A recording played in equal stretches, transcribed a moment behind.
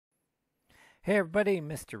Hey everybody,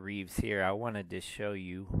 Mr. Reeves here. I wanted to show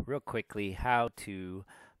you real quickly how to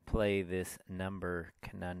play this number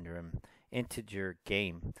conundrum integer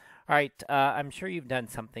game. Alright, I'm sure you've done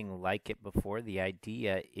something like it before. The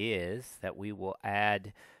idea is that we will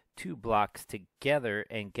add two blocks together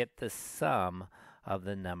and get the sum of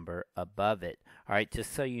the number above it. Alright,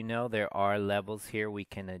 just so you know, there are levels here. We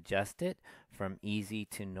can adjust it from easy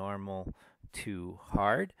to normal to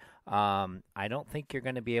hard. I don't think you're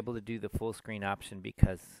going to be able to do the full screen option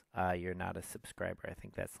because you're not a subscriber. I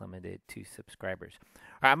think that's limited to subscribers.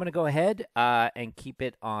 All right, I'm going to go ahead and keep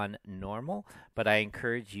it on normal, but I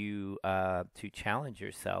encourage you to challenge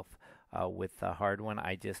yourself with the hard one.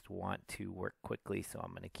 I just want to work quickly, so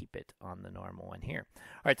I'm going to keep it on the normal one here.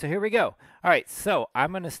 All right, so here we go. All right, so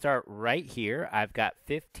I'm going to start right here. I've got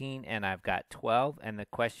 15 and I've got 12, and the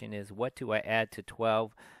question is, what do I add to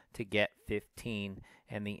 12 to get 15?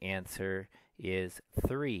 And the answer is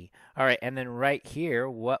 3. All right, and then right here,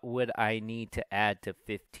 what would I need to add to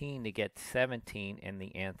 15 to get 17? And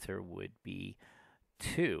the answer would be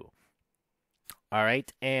 2. All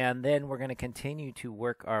right, and then we're going to continue to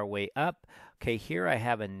work our way up. Okay, here I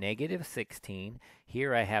have a negative 16.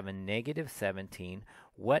 Here I have a negative 17.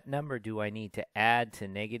 What number do I need to add to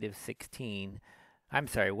negative 16? I'm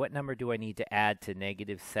sorry, what number do I need to add to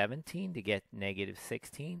negative 17 to get negative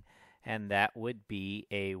 16? And that would be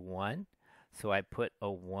a 1. So I put a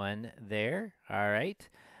 1 there. All right.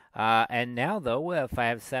 And now, though, if I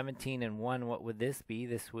have 17 and 1, what would this be?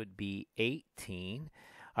 This would be 18.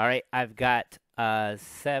 All right, I've got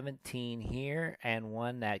 17 here and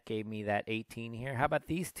 1 that gave me that 18 here. How about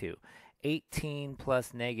these two? 18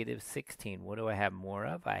 plus negative 16. What do I have more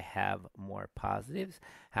of? I have more positives.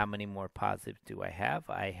 How many more positives do I have?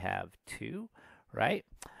 I have 2, right?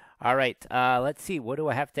 All right, let's see. What do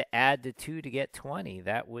I have to add to 2 to get 20?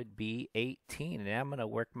 That would be 18. And I'm going to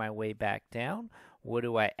work my way back down. What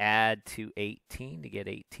do I add to 18 to get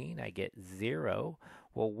 18? I get 0.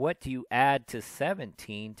 Well, what do you add to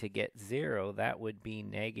 17 to get 0? That would be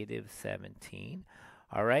negative 17.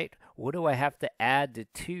 All right, what do I have to add to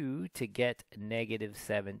 2 to get negative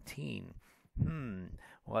 17?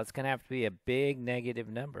 Well, it's going to have to be a big negative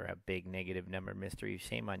number. A big negative number, Mr. Eve,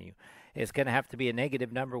 shame on you. It's going to have to be a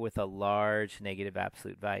negative number with a large negative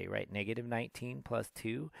absolute value, right? Negative 19 plus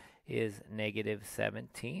 2 is negative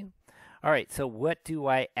 17. All right, so what do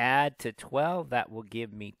I add to 12? That will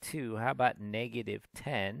give me 2. How about negative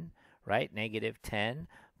 10, right? Negative 10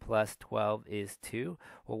 plus 12 is 2.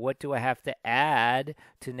 Well, what do I have to add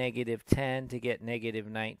to negative 10 to get negative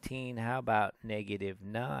 19? How about negative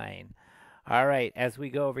 9? All right, as we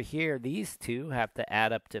go over here, these two have to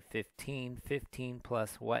add up to 15. 15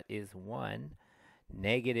 plus what is 1?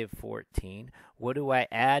 Negative 14. What do I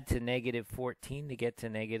add to negative 14 to get to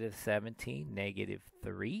negative 17? Negative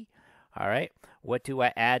 3. All right, what do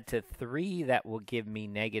I add to 3 that will give me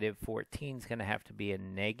negative 14? It's going to have to be a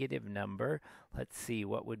negative number. Let's see,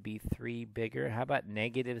 what would be 3 bigger? How about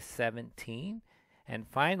negative 17? And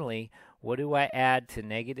finally, what do I add to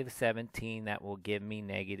negative 17 that will give me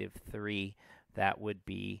negative 3? That would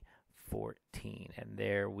be 14. And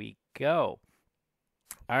there we go.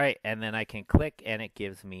 All right, and then I can click and it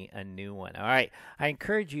gives me a new one. All right, I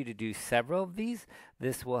encourage you to do several of these.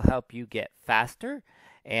 This will help you get faster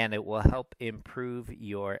and it will help improve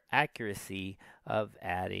your accuracy of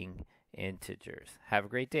adding integers. Have a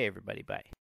great day, everybody. Bye.